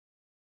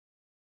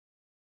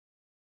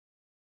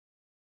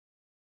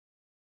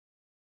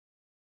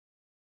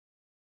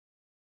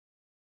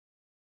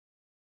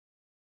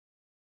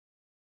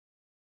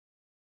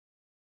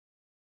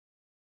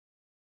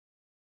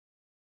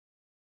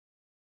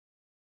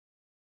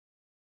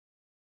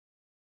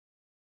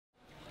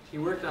He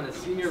worked on a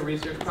senior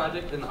research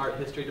project in the art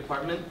history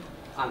department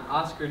on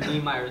Oscar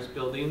Niemeyer's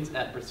buildings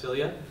at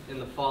Brasilia in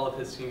the fall of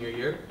his senior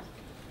year.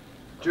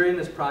 During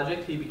this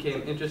project, he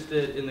became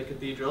interested in the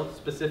cathedral,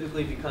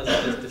 specifically because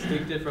it is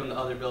distinctive from the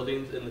other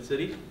buildings in the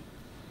city.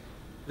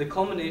 The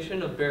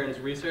culmination of Barron's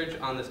research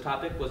on this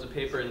topic was a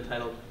paper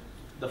entitled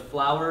 "The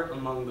Flower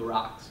Among the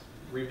Rocks,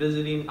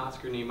 Revisiting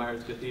Oscar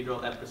Niemeyer's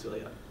Cathedral at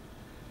Brasilia."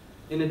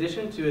 In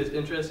addition to his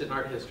interest in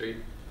art history,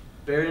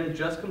 Barron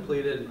just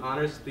completed an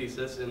honors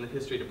thesis in the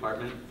history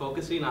department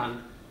focusing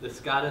on the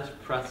Scottish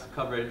press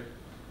coverage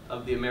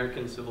of the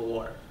American Civil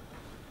War.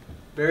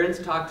 Barron's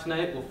talk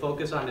tonight will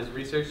focus on his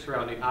research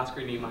surrounding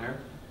Oscar Niemeyer,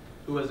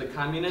 who was a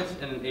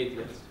communist and an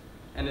atheist,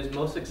 and his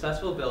most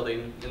successful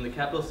building in the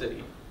capital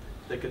city,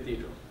 the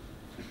Cathedral.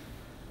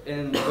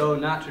 And though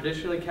not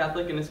traditionally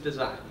Catholic in its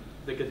design,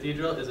 the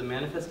Cathedral is a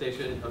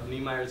manifestation of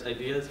Niemeyer's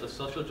ideas of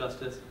social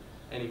justice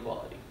and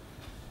equality.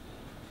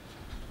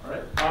 All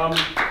right.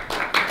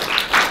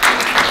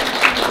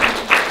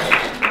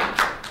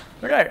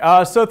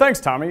 Okay, so thanks,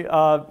 Tommy.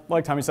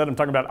 Like Tommy said, I'm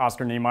talking about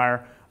Oscar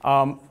Niemeyer.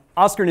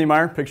 Oscar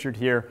Niemeyer, pictured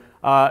here,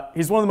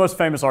 he's one of the most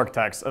famous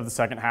architects of the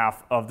second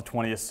half of the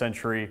 20th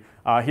century.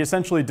 He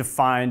essentially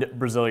defined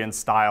Brazilian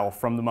style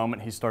from the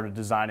moment he started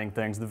designing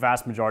things. The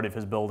vast majority of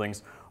his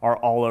buildings are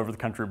all over the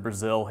country of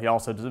Brazil. He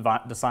also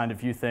designed a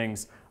few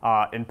things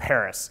in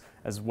Paris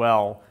as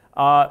well.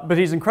 But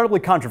he's incredibly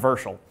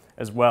controversial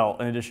as well,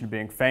 in addition to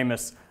being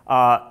famous.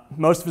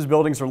 Most of his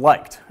buildings are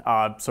liked.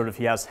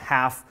 He has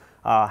half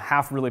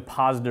really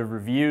positive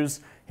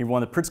reviews. He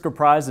won the Pritzker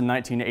Prize in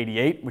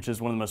 1988, which is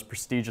one of the most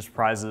prestigious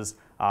prizes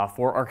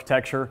for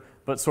architecture.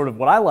 But sort of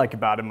what I like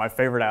about him, my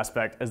favorite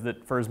aspect, is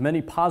that for as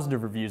many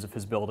positive reviews of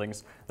his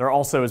buildings, there are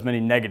also as many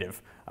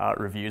negative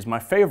reviews. My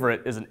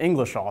favorite is an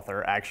English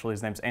author, actually.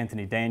 His name's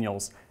Anthony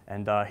Daniels,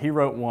 and he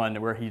wrote one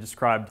where he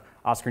described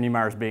Oscar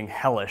Niemeyer as being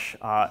hellish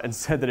and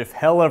said that if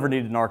hell ever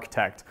needed an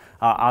architect,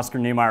 Oscar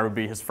Niemeyer would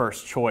be his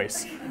first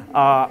choice.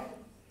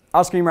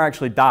 Oscar Niemeyer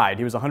actually died.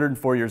 He was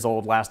 104 years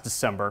old last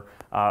December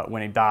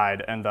when he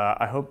died, and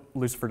I hope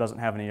Lucifer doesn't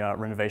have any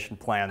renovation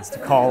plans to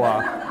call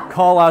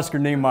Oscar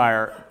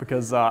Niemeyer,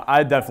 because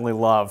I definitely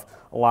love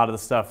a lot of the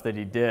stuff that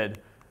he did.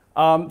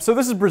 So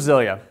this is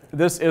Brasilia.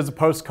 This is a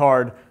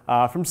postcard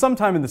from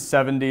sometime in the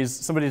 70s.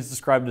 Somebody has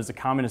described it as a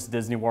communist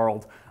Disney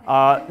World.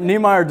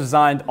 Niemeyer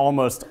designed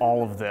almost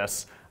all of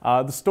this.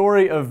 The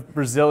story of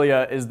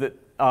Brasilia is that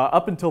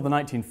up until the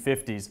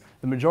 1950s,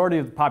 the majority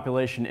of the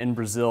population in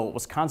Brazil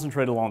was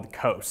concentrated along the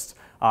coast,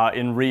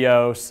 in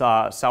Rio,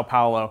 Sao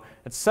Paulo,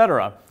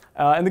 etc.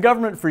 And the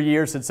government for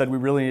years had said we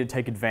really need to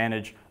take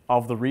advantage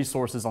of the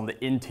resources on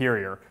the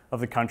interior of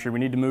the country. We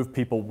need to move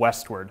people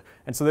westward.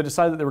 And so they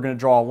decided that they were going to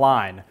draw a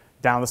line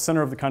down the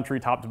center of the country,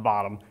 top to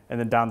bottom, and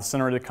then down the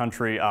center of the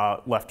country,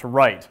 left to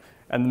right.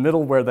 And the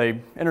middle where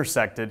they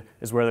intersected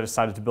is where they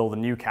decided to build a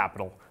new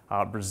capital,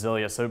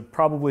 Brasilia. So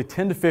probably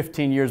 10 to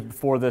 15 years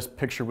before this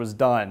picture was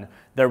done,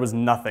 there was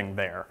nothing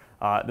there.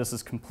 This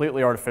is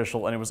completely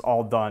artificial, and it was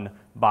all done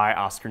by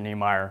Oscar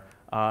Niemeyer.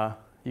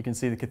 You can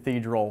see the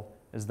cathedral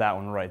is that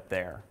one right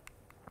there.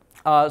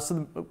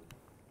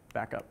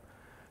 Back up.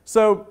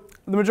 So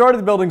the majority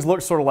of the buildings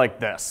look sort of like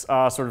this,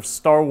 sort of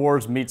Star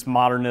Wars meets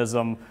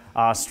modernism,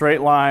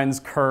 straight lines,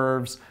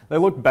 curves. They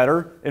look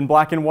better in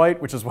black and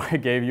white, which is why I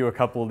gave you a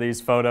couple of these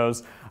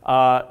photos.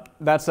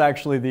 That's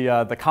actually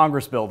the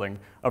Congress building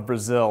of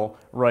Brazil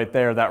right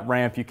there. That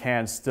ramp, you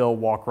can still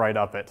walk right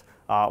up it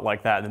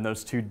like that. And then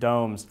those two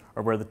domes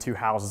are where the two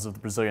houses of the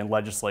Brazilian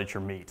legislature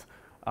meet.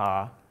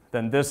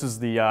 Then this is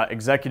the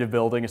executive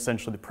building,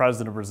 essentially the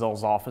president of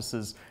Brazil's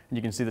offices. And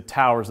you can see the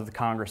towers of the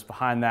Congress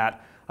behind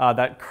that.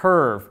 That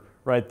curve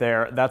right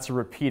there, that's a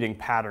repeating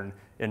pattern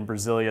in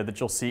Brasilia that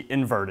you'll see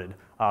inverted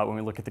when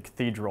we look at the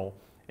cathedral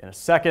in a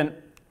second.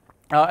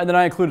 And then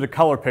I included a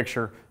color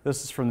picture.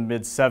 This is from the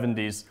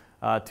mid-70s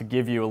to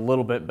give you a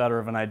little bit better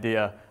of an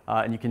idea.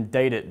 And you can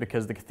date it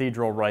because the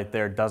cathedral right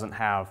there doesn't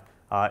have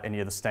any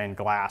of the stained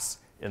glass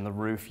in the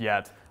roof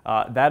yet.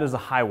 That is a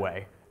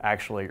highway,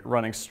 actually,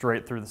 running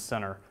straight through the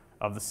center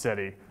of the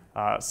city.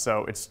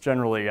 So it's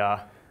generally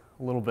a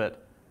little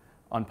bit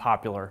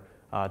unpopular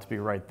to be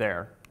right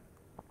there.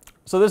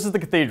 So this is the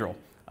cathedral.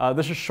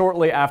 This is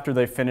shortly after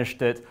they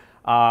finished it.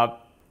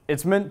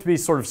 It's meant to be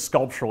sort of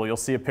sculptural. You'll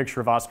see a picture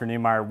of Oscar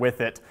Niemeyer with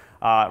it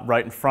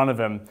right in front of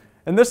him.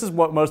 And this is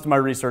what most of my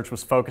research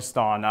was focused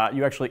on.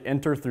 You actually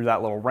enter through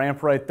that little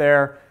ramp right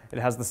there. It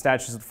has the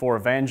statues of the four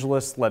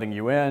evangelists letting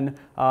you in,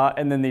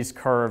 and then these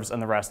curves,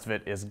 and the rest of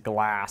it is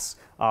glass.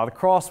 The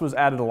cross was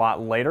added a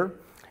lot later.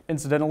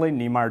 Incidentally,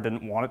 Niemeyer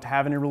didn't want it to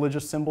have any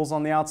religious symbols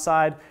on the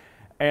outside.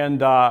 And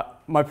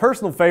my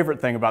personal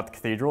favorite thing about the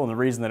cathedral, and the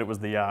reason that it was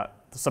the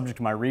subject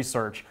of my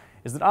research,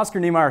 is that Oscar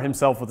Niemeyer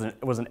himself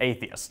was an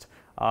atheist.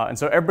 And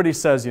so everybody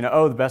says, you know,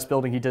 oh, the best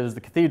building he did is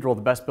the cathedral,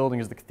 the best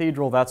building is the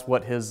cathedral, that's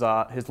what his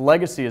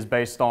legacy is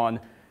based on,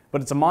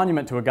 but it's a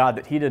monument to a God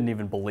that he didn't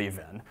even believe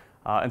in.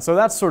 And so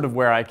that's sort of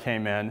where I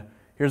came in.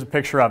 Here's a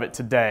picture of it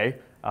today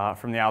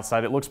from the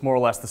outside. It looks more or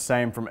less the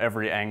same from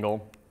every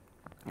angle.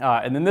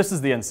 And then this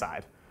is the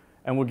inside.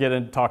 and we'll get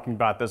into talking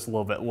about this a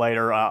little bit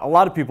later. A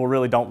lot of people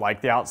really don't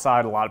like the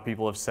outside. A lot of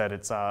people have said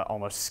it's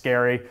almost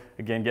scary.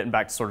 Again, getting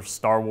back to sort of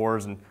Star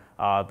Wars, and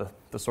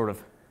the sort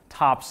of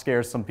top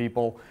scares some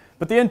people.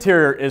 But the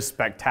interior is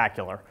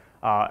spectacular,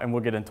 and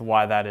we'll get into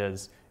why that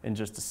is in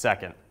just a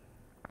second.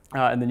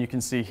 And then you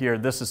can see here,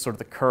 this is sort of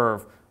the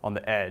curve on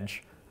the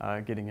edge,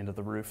 getting into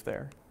the roof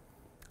there.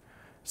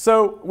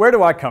 So where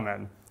do I come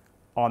in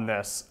on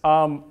this?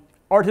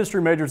 Art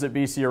history majors at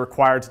BC are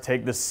required to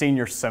take this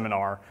senior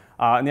seminar.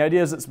 And the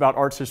idea is it's about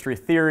arts history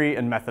theory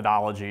and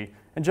methodology.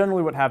 And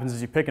generally what happens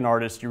is you pick an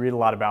artist, you read a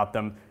lot about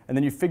them, and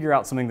then you figure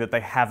out something that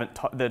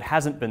that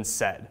hasn't been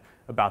said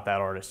about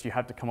that artist. You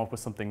have to come up with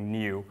something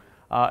new.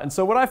 And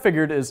so what I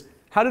figured is,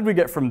 how did we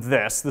get from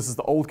this is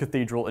the old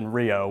cathedral in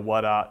Rio,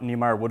 what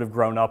Niemeyer would have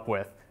grown up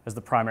with as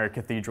the primary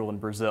cathedral in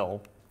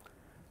Brazil,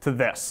 to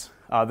this.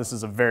 This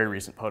is a very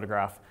recent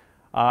photograph.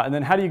 And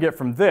then how do you get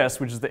from this,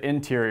 which is the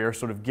interior,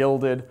 sort of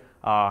gilded,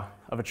 of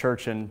a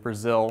church in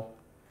Brazil,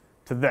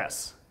 to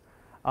this?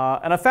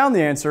 And I found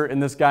the answer in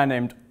this guy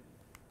named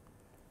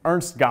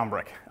Ernst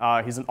Gombrich.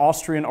 He's an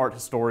Austrian art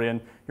historian.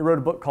 He wrote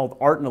a book called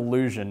Art and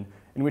Illusion,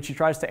 in which he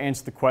tries to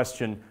answer the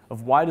question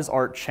of why does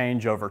art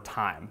change over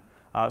time?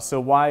 So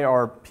why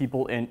are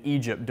people in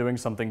Egypt doing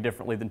something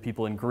differently than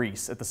people in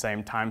Greece at the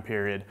same time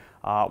period?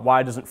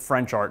 Why doesn't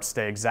French art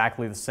stay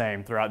exactly the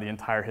same throughout the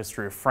entire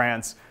history of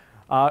France?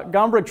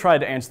 Gombrich tried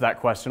to answer that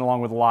question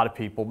along with a lot of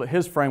people, but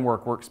his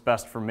framework works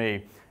best for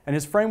me. And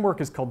his framework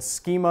is called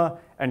schema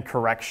and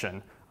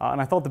correction.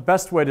 And I thought the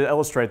best way to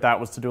illustrate that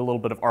was to do a little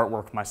bit of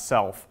artwork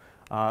myself.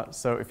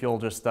 So if you'll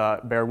just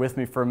bear with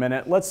me for a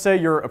minute. Let's say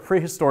you're a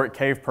prehistoric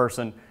cave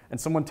person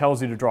and someone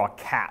tells you to draw a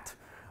cat.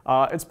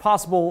 It's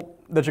possible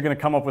that you're going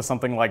to come up with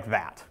something like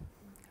that.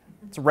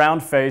 It's a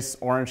round face,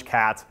 orange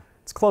cat.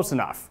 It's close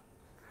enough.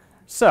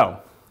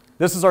 So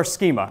this is our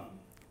schema.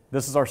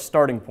 This is our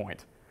starting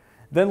point.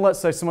 Then let's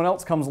say someone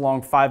else comes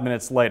along 5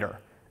 minutes later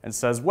and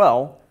says,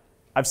 well,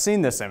 I've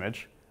seen this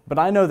image, but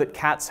I know that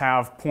cats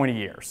have pointy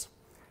ears.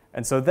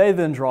 And so they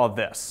then draw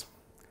this.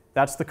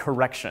 That's the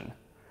correction.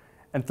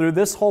 And through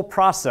this whole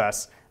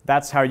process,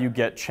 that's how you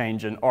get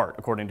change in art,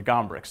 according to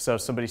Gombrich. So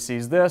somebody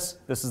sees this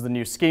is the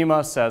new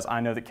schema, says,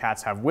 I know that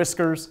cats have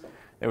whiskers.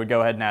 They would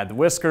go ahead and add the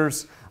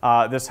whiskers.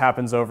 This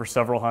happens over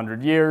several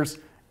hundred years,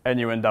 and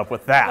you end up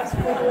with that.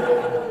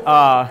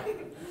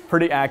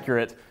 Pretty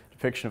accurate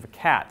depiction of a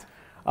cat.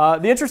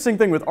 The interesting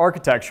thing with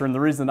architecture, and the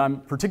reason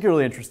I'm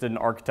particularly interested in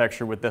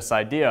architecture with this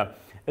idea,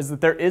 is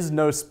that there is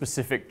no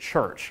specific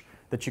church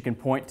that you can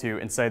point to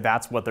and say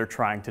that's what they're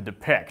trying to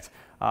depict.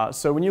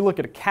 So when you look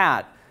at a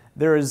cat,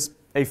 there is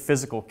a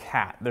physical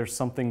cat. There's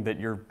something that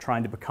you're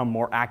trying to become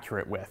more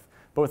accurate with.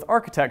 But with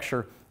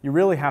architecture, you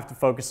really have to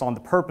focus on the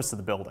purpose of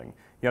the building.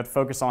 You have to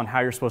focus on how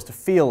you're supposed to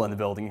feel in the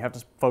building. You have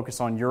to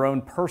focus on your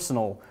own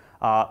personal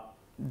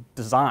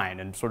design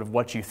and sort of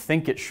what you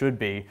think it should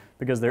be,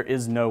 because there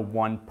is no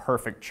one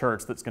perfect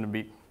church that's going to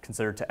be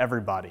considered to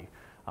everybody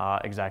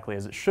exactly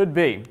as it should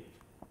be.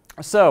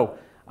 So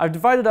I've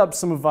divided up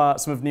some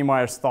of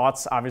Niemeyer's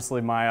thoughts.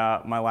 Obviously,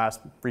 my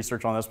last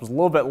research on this was a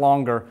little bit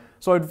longer,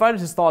 so I divided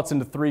his thoughts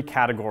into 3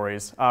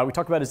 categories. We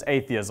talked about his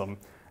atheism,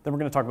 then we're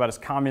going to talk about his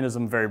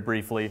communism very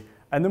briefly,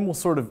 and then we'll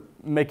sort of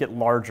make it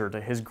larger to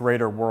his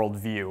greater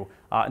worldview,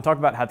 and talk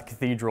about how the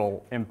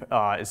cathedral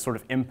is sort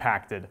of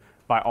impacted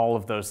by all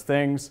of those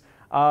things.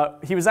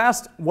 He was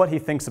asked what he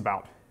thinks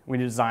about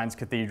when he designs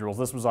cathedrals.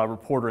 This was a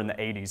reporter in the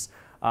 80s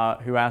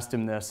who asked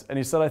him this, and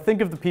he said, I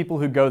think of the people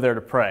who go there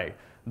to pray,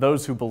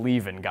 those who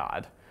believe in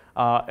God.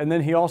 And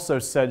then he also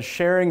said,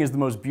 sharing is the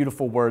most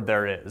beautiful word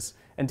there is,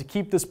 and to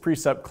keep this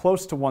precept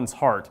close to one's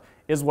heart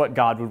is what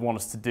God would want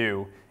us to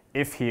do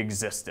if he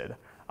existed.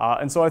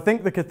 And so I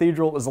think the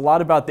cathedral is a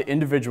lot about the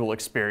individual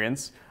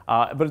experience,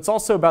 but it's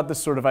also about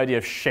this sort of idea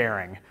of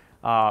sharing.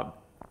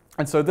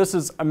 And so this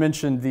is, I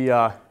mentioned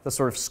the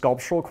sort of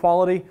sculptural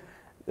quality.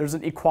 There's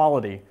an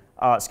equality,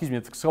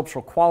 the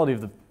sculptural quality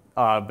of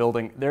the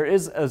building. There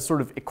is a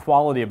sort of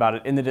equality about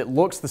it in that it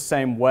looks the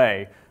same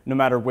way no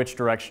matter which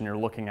direction you're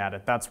looking at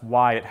it. That's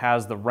why it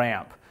has the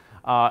ramp.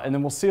 And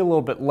then we'll see a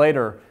little bit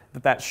later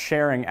that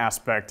sharing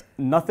aspect,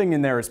 nothing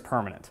in there is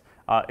permanent.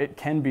 It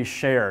can be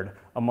shared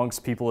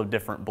amongst people of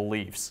different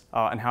beliefs,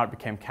 and how it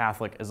became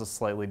Catholic is a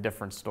slightly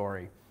different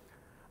story.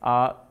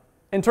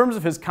 In terms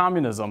of his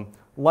communism,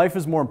 life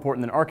is more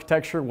important than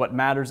architecture. What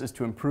matters is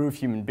to improve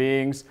human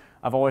beings.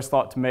 I've always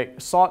sought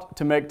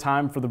to make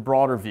time for the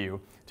broader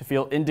view, to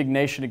feel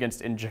indignation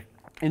against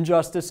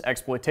injustice,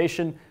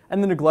 exploitation,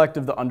 and the neglect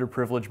of the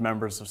underprivileged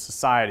members of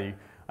society.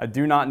 I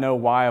do not know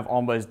why I've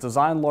always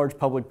designed large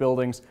public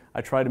buildings.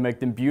 I try to make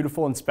them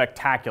beautiful and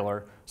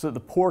spectacular so that the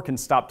poor can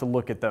stop to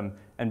look at them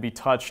and be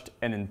touched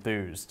and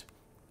enthused.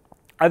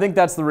 I think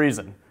that's the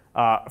reason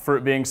for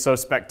it being so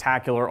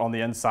spectacular on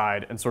the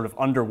inside and sort of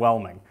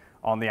underwhelming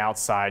on the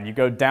outside. You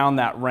go down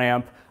that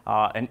ramp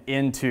and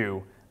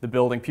into the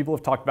building. People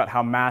have talked about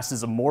how Mass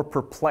is a more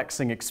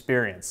perplexing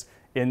experience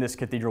in this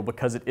cathedral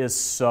because it is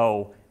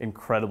so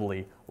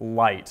incredibly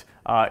light.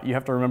 You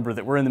have to remember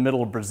that we're in the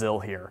middle of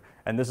Brazil here,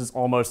 and this is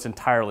almost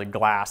entirely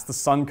glass. The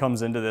sun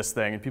comes into this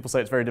thing, and people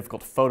say it's very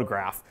difficult to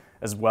photograph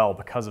as well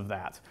because of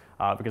that,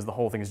 because the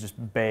whole thing is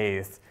just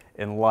bathed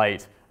in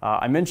light.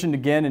 I mentioned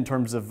again in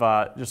terms of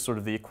just sort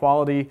of the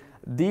equality,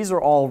 these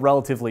are all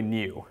relatively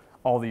new,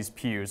 all these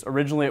pews.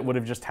 Originally it would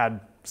have just had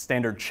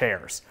standard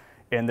chairs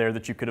in there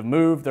that you could have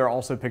moved. There are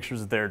also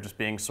pictures of there just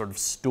being sort of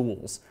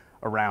stools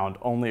around,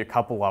 only a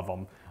couple of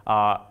them.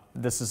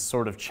 This has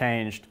sort of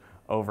changed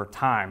over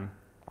time.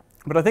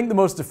 But I think the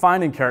most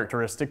defining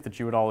characteristic that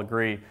you would all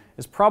agree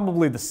is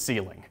probably the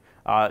ceiling,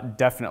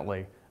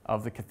 definitely,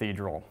 of the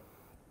cathedral.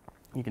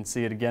 You can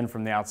see it again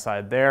from the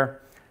outside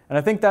there. And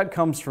I think that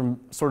comes from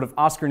sort of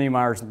Oscar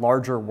Niemeyer's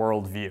larger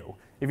worldview.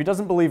 If he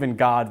doesn't believe in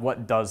God,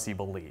 what does he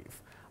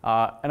believe?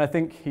 And I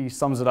think he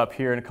sums it up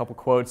here in a couple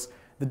quotes.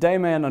 The day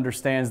man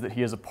understands that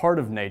he is a part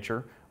of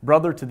nature,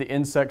 brother to the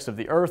insects of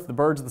the earth, the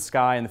birds of the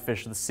sky, and the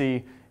fish of the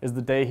sea, is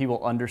the day he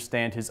will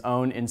understand his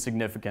own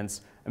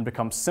insignificance and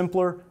become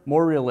simpler,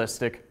 more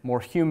realistic, more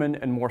human,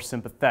 and more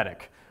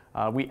sympathetic.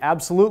 We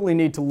absolutely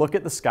need to look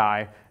at the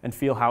sky and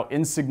feel how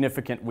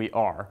insignificant we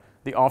are,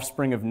 the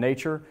offspring of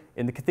nature.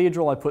 In the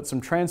cathedral, I put some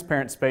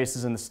transparent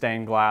spaces in the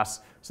stained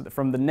glass so that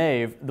from the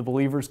nave, the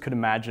believers could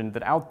imagine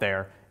that out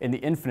there, in the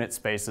infinite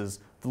spaces,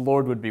 the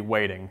Lord would be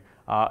waiting.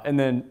 And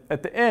then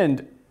at the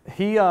end,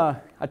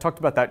 I talked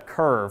about that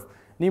curve.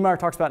 Niemeyer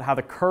talks about how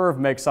the curve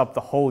makes up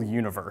the whole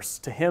universe.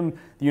 To him,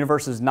 the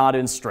universe is not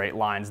in straight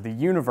lines. The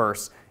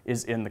universe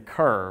is in the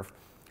curve.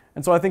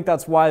 And so I think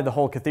that's why the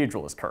whole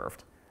cathedral is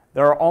curved.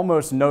 There are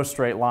almost no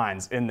straight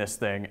lines in this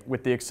thing,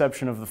 with the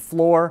exception of the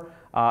floor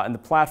and the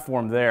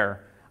platform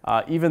there.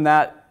 Even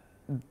that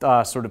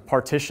sort of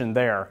partition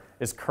there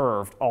is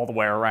curved all the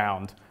way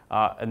around,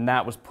 and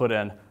that was put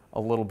in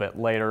a little bit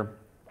later.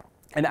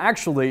 And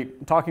actually,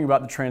 talking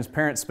about the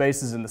transparent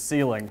spaces in the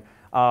ceiling,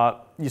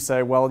 you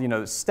say, well, you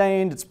know, it's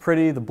stained, it's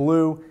pretty, the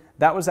blue,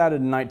 that was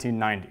added in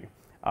 1990.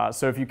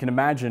 So if you can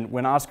imagine,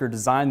 when Oscar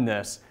designed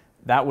this,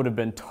 that would have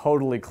been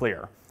totally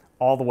clear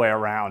all the way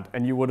around,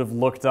 and you would have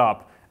looked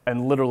up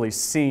and literally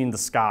seen the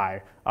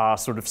sky,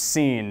 sort of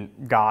seen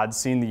God,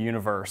 seen the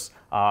universe,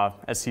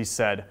 as he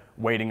said,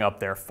 waiting up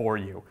there for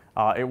you.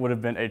 It would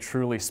have been a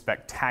truly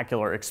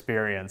spectacular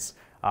experience,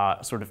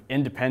 sort of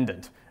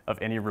independent of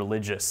any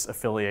religious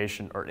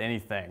affiliation or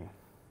anything.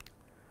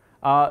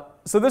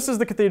 So this is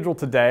the cathedral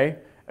today,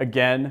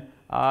 again,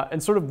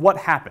 and sort of what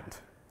happened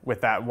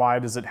with that. Why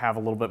does it have a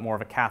little bit more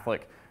of a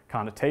Catholic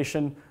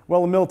connotation?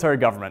 Well, the military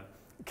government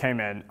came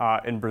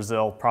in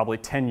Brazil probably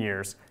 10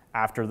 years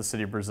after the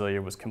city of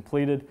Brasilia was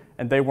completed,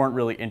 and they weren't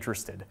really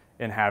interested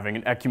in having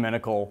an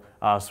ecumenical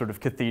sort of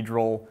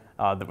cathedral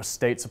that was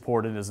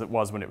state-supported as it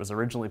was when it was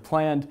originally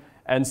planned.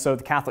 And so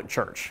the Catholic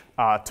Church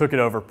took it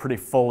over pretty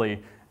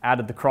fully,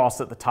 added the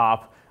cross at the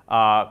top,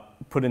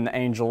 put in the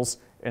angels,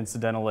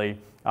 incidentally,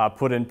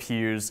 put in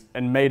pews,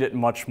 and made it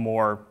much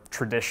more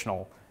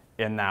traditional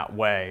in that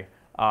way.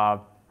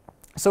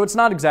 So it's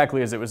not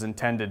exactly as it was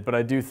intended, but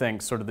I do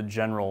think sort of the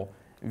general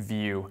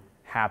view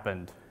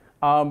happened.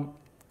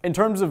 In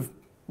terms of,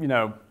 you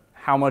know,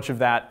 how much of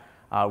that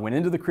went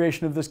into the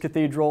creation of this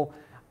cathedral,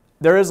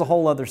 there is a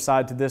whole other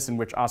side to this in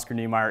which Oscar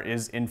Niemeyer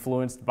is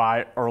influenced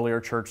by earlier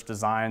church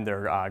design.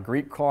 There are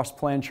Greek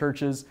cross-plan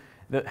churches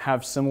that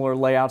have similar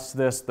layouts to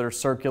this. They're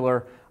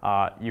circular.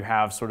 You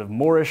have sort of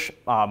Moorish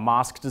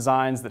mosque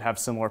designs that have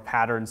similar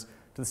patterns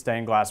to the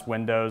stained glass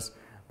windows.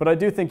 But I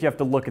do think you have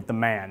to look at the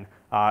man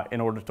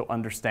in order to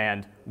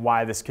understand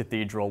why this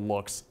cathedral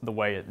looks the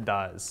way it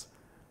does.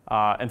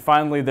 And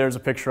finally, there's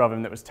a picture of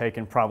him that was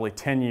taken probably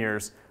 10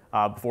 years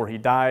before he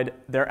died.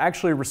 They're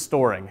actually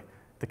restoring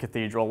the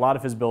cathedral. A lot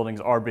of his buildings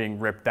are being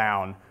ripped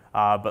down,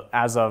 but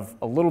as of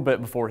a little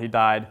bit before he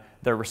died,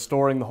 they're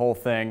restoring the whole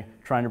thing,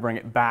 trying to bring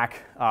it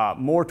back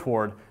more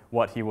toward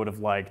what he would have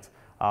liked.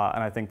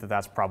 And I think that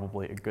that's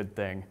probably a good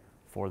thing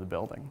for the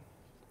building.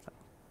 So,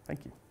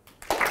 thank you.